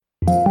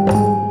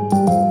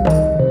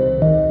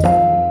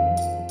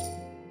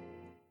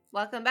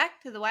Welcome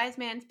back to The Wise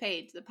Man's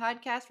Page, the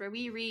podcast where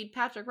we read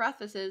Patrick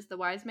Rothfuss's The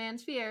Wise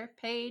Man's Fear,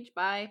 page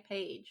by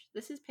page.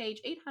 This is page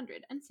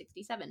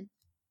 867.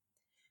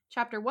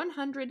 Chapter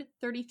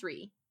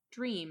 133,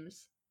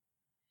 Dreams.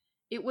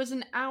 It was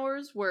an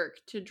hour's work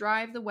to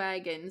drive the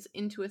wagons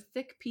into a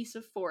thick piece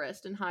of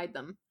forest and hide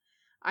them.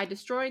 I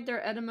destroyed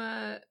their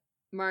edema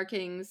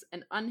markings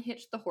and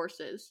unhitched the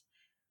horses.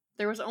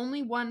 There was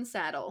only one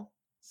saddle,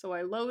 so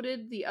I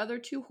loaded the other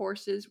two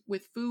horses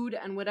with food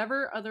and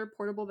whatever other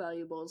portable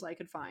valuables I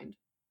could find.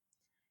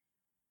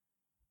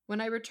 When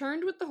I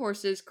returned with the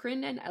horses,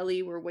 Kryn and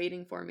Ellie were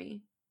waiting for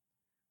me.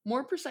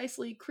 More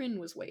precisely, Kryn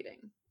was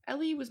waiting.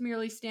 Ellie was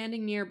merely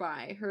standing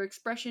nearby, her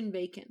expression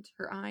vacant,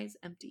 her eyes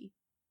empty.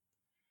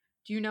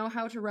 "Do you know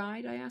how to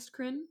ride?" I asked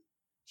Kryn.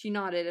 She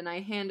nodded, and I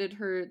handed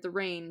her the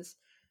reins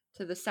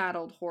to the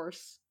saddled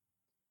horse.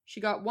 She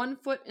got one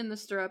foot in the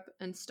stirrup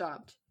and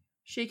stopped,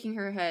 shaking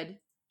her head.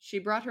 She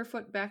brought her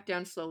foot back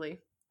down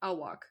slowly. "I'll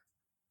walk."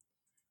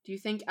 "Do you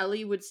think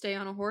Ellie would stay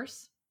on a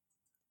horse?"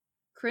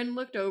 Kryn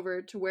looked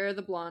over to where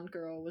the blonde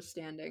girl was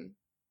standing.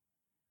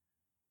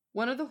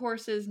 One of the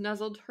horses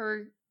nuzzled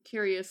her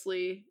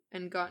curiously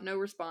and got no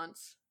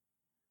response.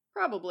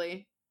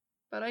 "Probably,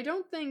 but I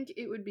don't think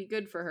it would be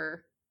good for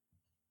her."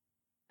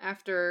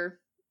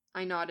 After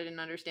I nodded in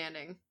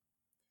understanding.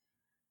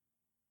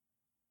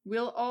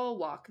 "We'll all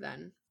walk,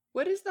 then."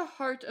 "What is the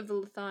heart of the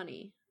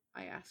Lithani?"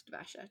 I asked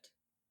Vashette.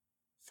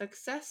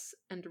 "Success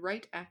and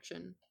right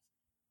action."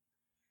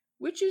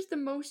 "Which is the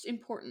most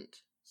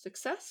important,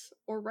 success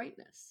or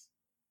rightness?"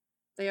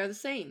 "They are the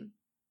same.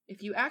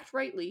 If you act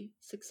rightly,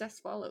 success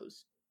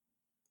follows."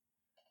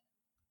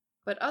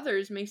 "But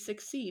others may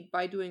succeed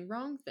by doing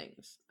wrong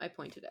things," I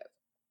pointed out.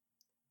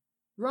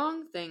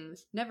 "Wrong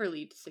things never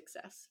lead to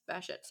success,"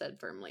 Vashette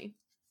said firmly.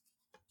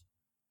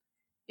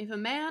 "If a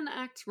man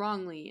acts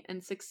wrongly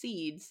and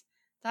succeeds,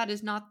 that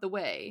is not the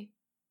way.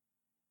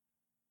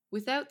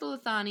 Without the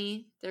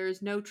Lithani, there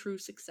is no true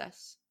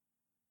success."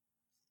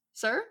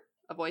 "Sir?"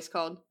 a voice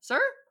called.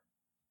 "Sir?"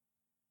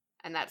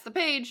 And that's the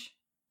page.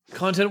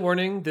 Content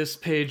warning, this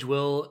page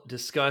will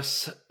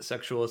discuss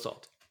sexual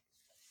assault.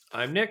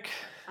 I'm Nick.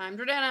 I'm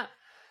Jordana.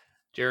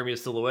 Jeremy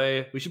is still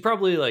away. We should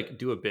probably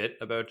do a bit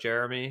about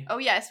Jeremy. Oh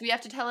yes, we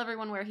have to tell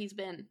everyone where he's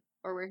been,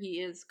 or where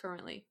he is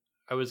currently.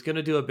 I was going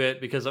to do a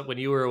bit, because when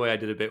you were away, I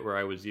did a bit where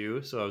I was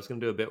you, so I was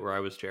going to do a bit where I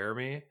was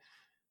Jeremy,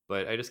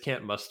 but I just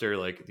can't muster,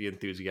 the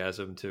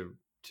enthusiasm to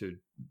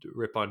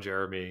rip on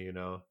Jeremy, you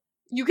know?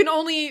 You can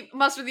only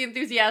muster the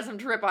enthusiasm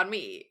to rip on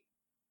me.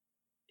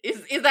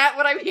 Is that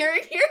what I'm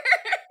hearing here?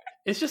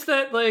 It's just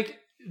that,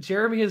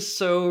 Jeremy is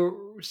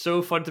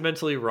so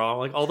fundamentally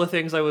wrong. All the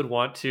things I would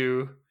want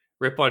to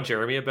rip on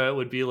Jeremy about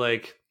would be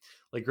like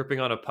ripping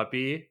on a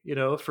puppy,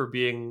 for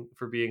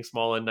being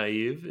small and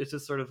naive. It's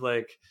just sort of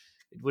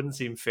it wouldn't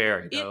seem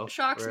fair, you know? It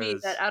shocks me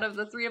that out of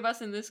the three of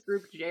us in this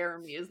group,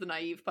 Jeremy is the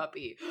naive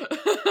puppy.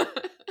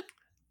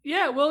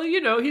 Yeah, well,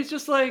 he's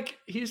just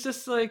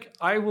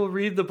I will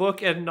read the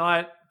book and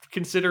not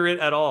consider it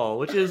at all,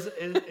 which is,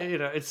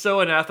 it's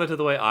so anathema to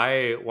the way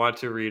I want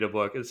to read a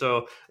book. And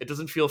so it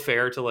doesn't feel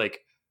fair to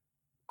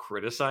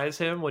criticize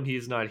him when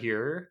he's not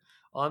here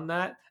on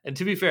that. And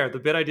to be fair, the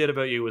bit I did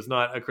about you was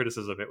not a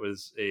criticism. It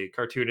was a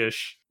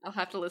cartoonish. I'll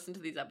have to listen to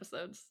these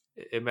episodes.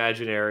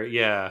 Imaginary.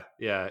 Yeah.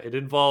 It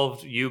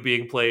involved you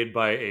being played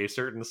by a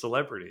certain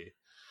celebrity.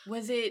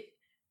 Was it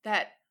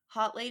that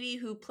hot lady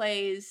who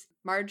plays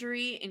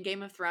Marjorie in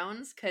Game of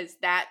Thrones? Because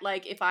that,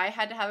 if I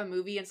had to have a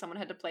movie and someone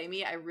had to play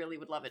me, I really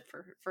would love it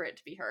for it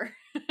to be her.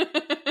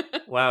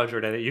 Wow,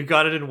 Jordana, you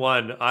got it in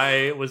one.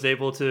 I was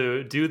able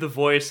to do the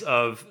voice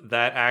of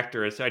that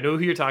actress. I know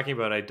who you're talking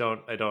about. I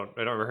don't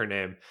remember her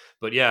name,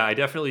 but yeah, I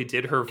definitely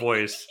did her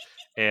voice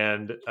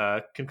and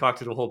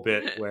concocted a whole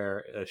bit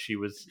where she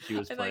was playing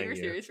you. I thought you were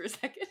serious for a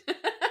second.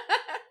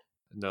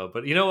 No,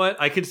 but you know what?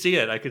 I could see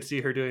it. I could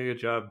see her doing a good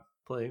job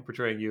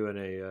portraying you in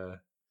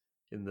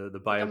the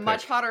biopic. A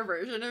much hotter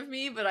version of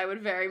me, but I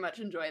would very much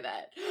enjoy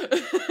that.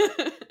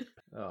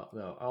 Oh,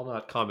 no, I'll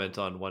not comment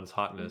on one's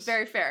hotness.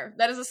 Very fair.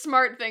 That is a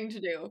smart thing to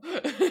do.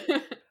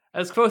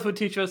 As Quoth would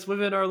teach us,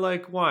 women are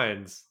like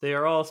wines. They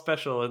are all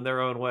special in their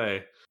own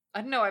way.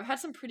 I don't know, I've had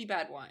some pretty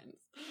bad wines.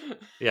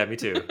 Yeah, me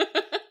too.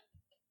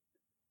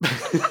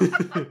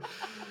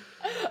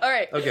 All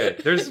right. Okay,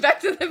 back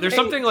to the there's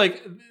something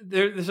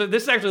this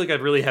is actually a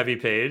really heavy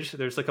page.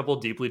 There's a couple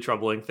deeply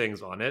troubling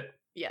things on it.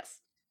 Yes.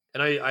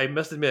 And I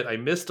must admit, I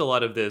missed a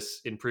lot of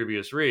this in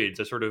previous reads.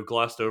 I sort of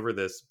glossed over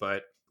this,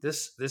 but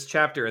this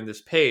chapter and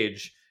this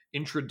page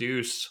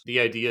introduce the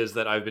ideas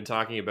that I've been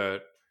talking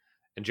about,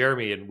 and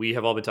Jeremy and we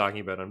have all been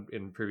talking about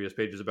in previous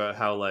pages, about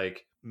how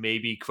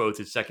maybe Quoth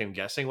is second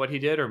guessing what he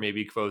did, or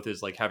maybe Quoth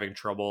is having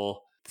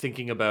trouble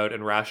thinking about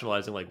and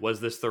rationalizing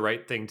was this the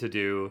right thing to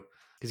do,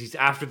 because he's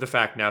after the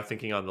fact now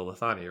thinking on the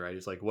Lithani, right?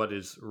 He's what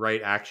is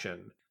right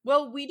action?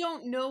 Well, we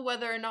don't know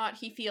whether or not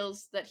he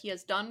feels that he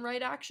has done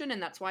right action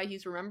and that's why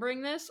he's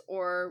remembering this,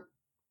 or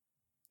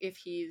if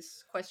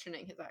he's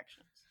questioning his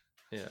actions.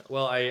 Yeah,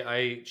 well,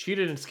 I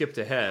cheated and skipped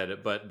ahead,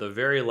 but the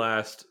very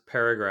last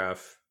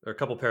paragraph, or a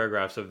couple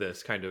paragraphs of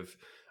this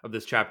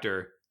this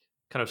chapter,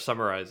 kind of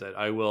summarize it.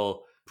 I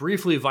will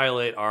briefly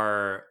violate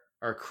our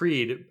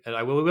creed,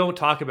 and we won't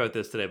talk about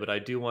this today, but I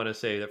do want to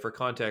say that for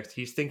context,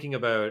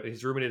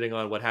 he's ruminating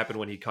on what happened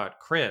when he caught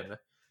Keat,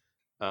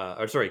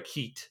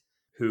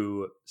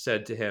 who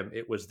said to him,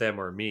 "It was them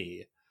or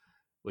me,"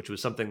 which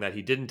was something that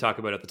he didn't talk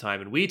about at the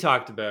time. And we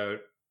talked about,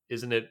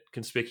 isn't it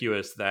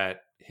conspicuous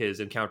that his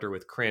encounter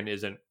with Kryn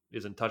isn't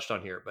touched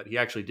on here, but he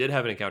actually did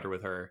have an encounter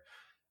with her,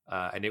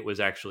 and it was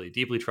actually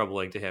deeply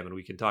troubling to him. And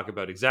we can talk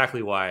about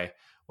exactly why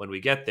when we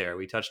get there.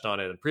 We touched on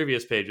it in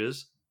previous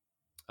pages,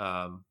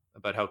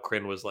 about how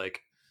Kryn was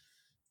like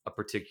a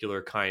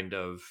particular kind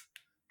of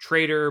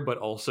traitor, but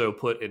also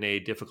put in a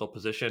difficult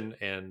position.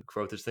 And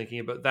Kvothe is thinking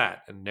about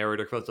that. And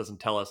narrator Kvothe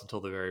doesn't tell us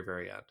until the very,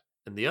 very end.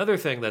 And the other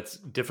thing that's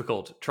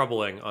difficult,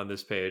 troubling on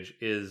this page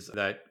is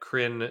that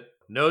Kryn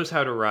knows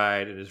how to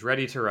ride and is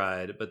ready to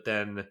ride, but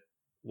then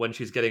when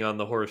she's getting on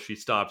the horse, she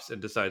stops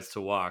and decides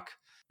to walk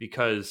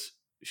because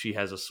she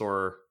has a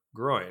sore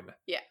groin.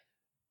 Yeah.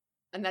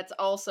 And that's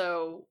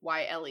also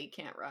why Ellie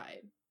can't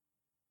ride.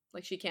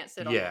 Like, she can't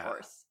sit on the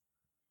horse.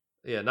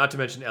 Yeah, not to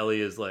mention Ellie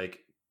is like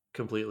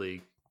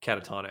completely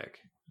catatonic,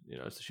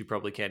 so she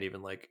probably can't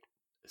even like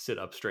sit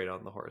up straight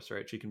on the horse,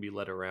 right? She can be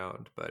led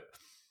around, but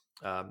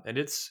and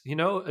it's,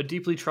 a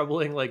deeply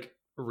troubling like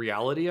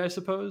reality, I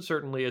suppose.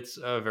 Certainly it's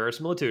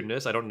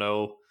verisimilitudinous. I don't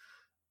know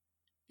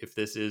if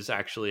this is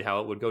actually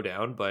how it would go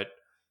down, but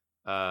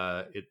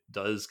it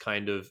does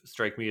kind of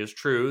strike me as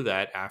true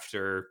that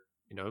after,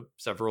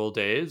 several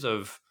days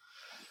of,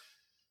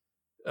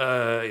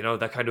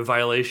 that kind of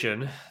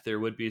violation, there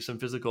would be some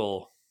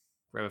physical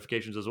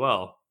ramifications as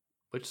well,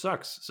 which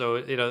sucks.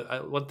 So,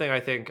 one thing I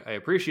think I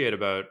appreciate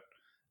about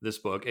this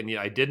book, and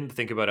I didn't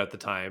think about at the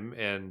time,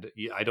 and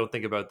I don't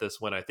think about this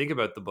when I think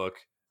about the book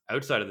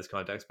outside of this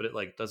context, but it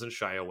like doesn't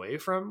shy away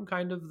from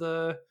kind of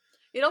the...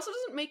 It also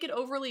doesn't make it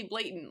overly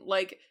blatant.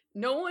 Like,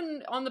 no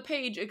one on the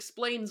page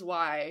explains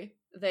why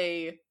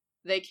they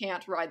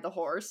can't ride the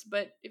horse,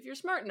 but if you're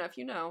smart enough,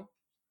 you know.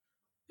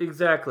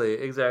 Exactly.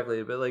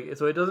 But like,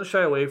 so it doesn't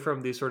shy away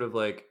from these sort of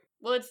like...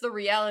 Well, it's the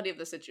reality of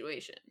the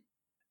situation.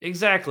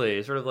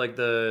 Exactly. Sort of like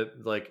the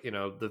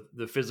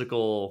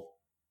physical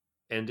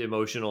and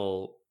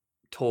emotional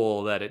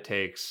toll that it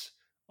takes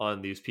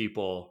on these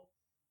people.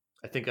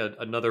 I think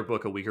another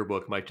book, a weaker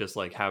book, might just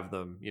like have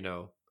them,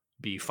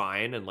 be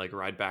fine and like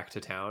ride back to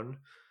town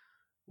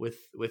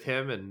with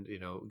him and,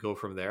 go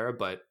from there.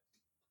 But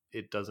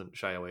it doesn't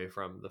shy away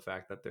from the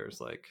fact that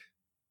there's like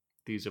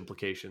these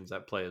implications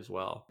at play as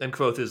well. And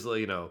Kvothe is,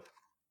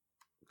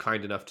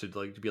 kind enough to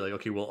be like,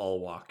 okay, we'll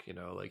all walk,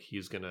 like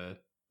he's gonna...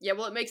 Yeah,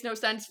 well, it makes no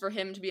sense for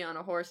him to be on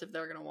a horse if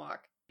they're gonna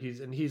walk.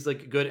 He's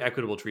like good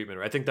equitable treatment.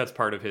 Right? I think that's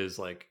part of his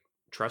like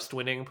trust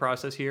winning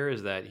process here,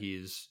 is that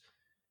he's,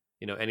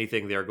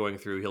 anything they're going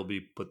through, he'll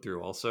be put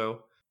through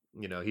also.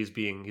 He's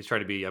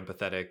trying to be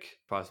empathetic,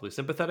 possibly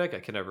sympathetic. I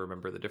can never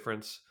remember the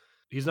difference.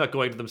 He's not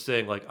going to them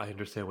saying like, I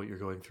understand what you're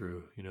going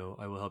through,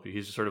 I will help you.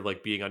 He's just sort of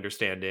like being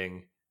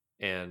understanding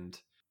and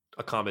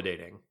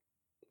accommodating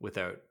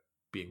without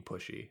being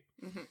pushy.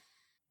 Mm-hmm.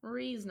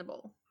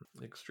 Reasonable.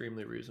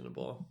 Extremely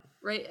reasonable.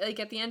 Right, like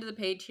at the end of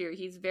the page here,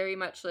 he's very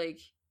much like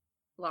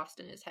lost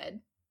in his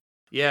head.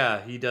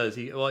 Yeah, he does.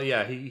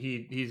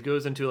 He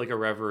goes into like a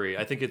reverie.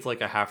 I think it's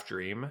like a half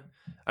dream.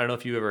 I don't know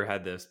if you ever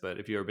had this, but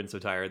if you've ever been so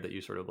tired that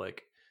you sort of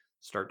like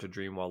start to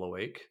dream while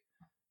awake,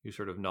 you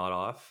sort of nod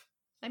off.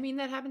 I mean,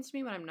 that happens to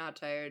me when I'm not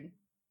tired.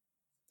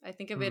 I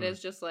think of it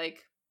as just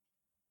like,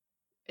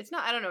 it's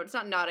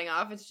not nodding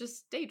off, it's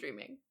just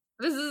daydreaming.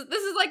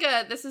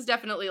 This is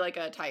definitely like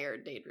a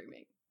tired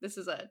daydreaming. This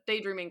is a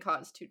daydreaming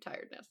cause to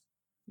tiredness.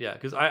 Yeah,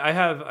 because I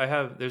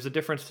have there's a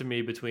difference to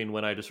me between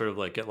when I just sort of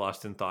like get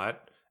lost in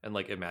thought and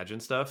like imagine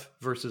stuff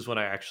versus when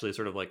I actually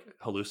sort of like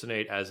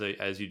hallucinate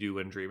as you do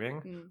when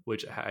dreaming,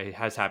 which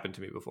has happened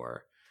to me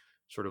before.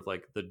 Sort of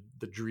like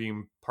the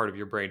dream part of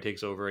your brain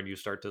takes over and you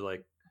start to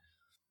like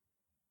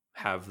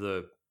have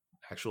the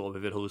actual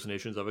vivid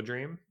hallucinations of a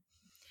dream.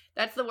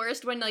 That's the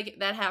worst, when like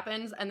that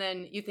happens and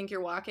then you think you're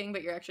walking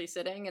but you're actually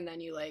sitting, and then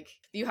you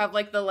have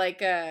like the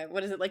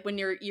what is it, like when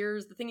your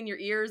ears, the thing in your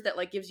ears that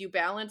like gives you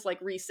balance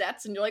like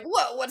resets and you're like,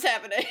 whoa, what's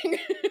happening?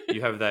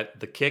 You have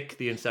the kick,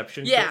 the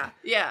inception kick.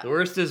 Yeah. The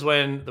worst is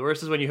when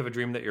you have a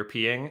dream that you're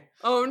peeing.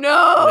 Oh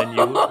no. And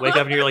then you wake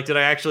up and you're like, did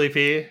I actually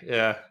pee?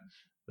 Yeah.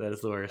 That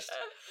is the worst.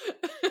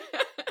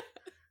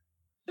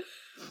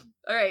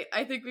 All right,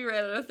 I think we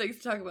ran out of things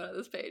to talk about on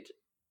this page.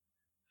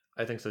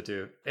 I think so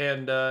too.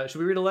 And should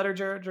we read a letter,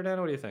 Jordana?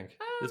 What do you think?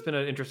 It's been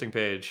an interesting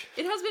page.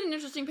 It has been an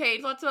interesting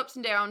page. Lots of ups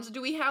and downs.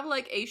 Do we have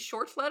like a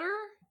short letter?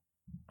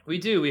 We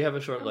do. We have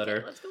a short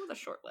letter. Let's go with a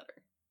short letter.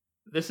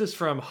 This is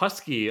from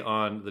Husky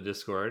on the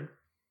Discord,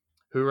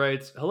 who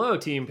writes, "Hello,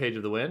 Team Page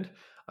of the Wind.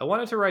 I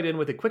wanted to write in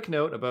with a quick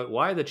note about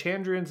why the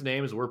Chandrians'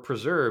 names were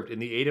preserved in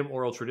the Adem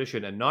oral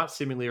tradition and not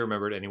seemingly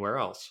remembered anywhere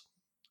else.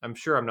 I'm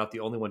sure I'm not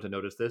the only one to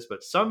notice this,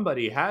 but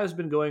somebody has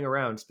been going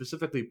around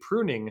specifically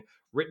pruning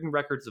written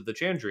records of the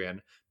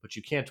Chandrian, but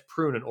you can't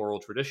prune an oral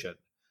tradition.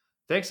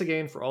 Thanks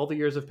again for all the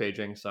years of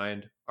paging.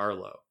 Signed,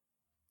 Arlo."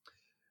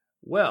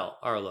 Well,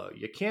 Arlo,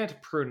 you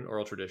can't prune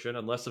oral tradition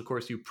unless, of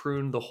course, you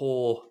prune the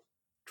whole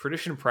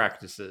tradition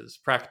practicers.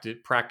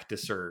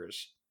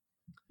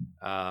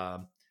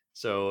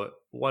 So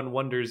one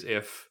wonders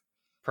if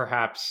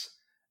perhaps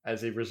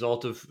as a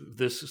result of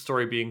this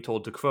story being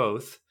told to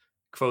Kvothe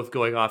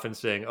going off and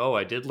saying, "Oh,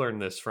 I did learn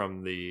this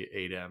from the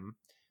Adem,"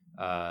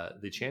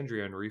 the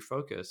Chandrian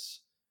refocus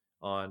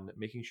on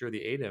making sure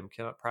the Adem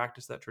cannot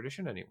practice that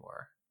tradition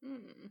anymore.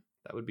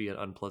 That would be an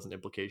unpleasant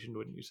implication,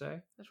 wouldn't you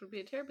say? That would be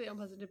a terribly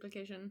unpleasant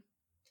implication.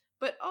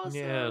 But also,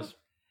 yes.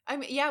 I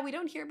mean, yeah, we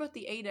don't hear about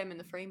the Adem in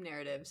the frame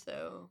narrative,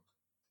 so.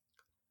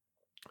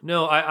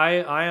 No,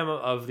 I am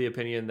of the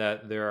opinion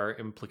that there are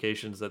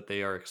implications that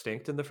they are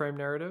extinct in the frame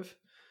narrative.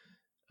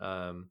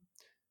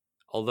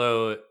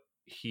 Although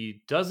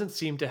he doesn't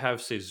seem to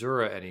have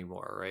Caesura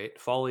anymore, right?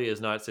 Folly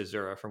is not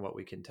Caesura from what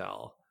we can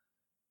tell.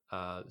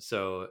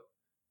 So,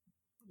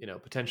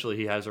 potentially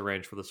he has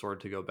arranged for the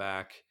sword to go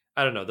back.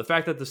 I don't know. The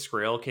fact that the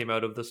Skrael came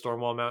out of the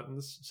Stormwall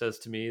Mountains says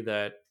to me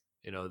that,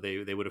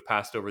 they would have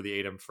passed over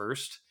the Adem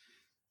first.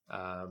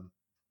 And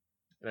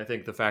I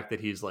think the fact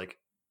that he's like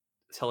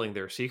telling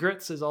their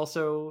secrets is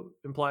also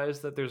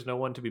implies that there's no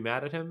one to be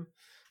mad at him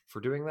for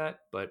doing that,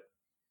 but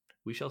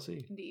we shall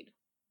see. Indeed.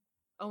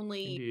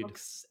 Only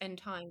books and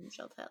time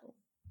shall tell.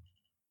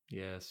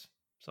 Yes,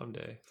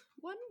 someday.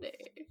 One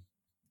day.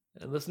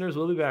 And listeners,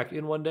 we'll be back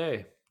in one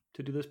day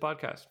to do this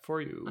podcast for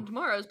you. On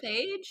tomorrow's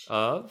page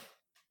of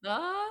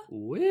The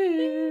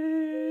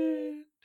Wiz.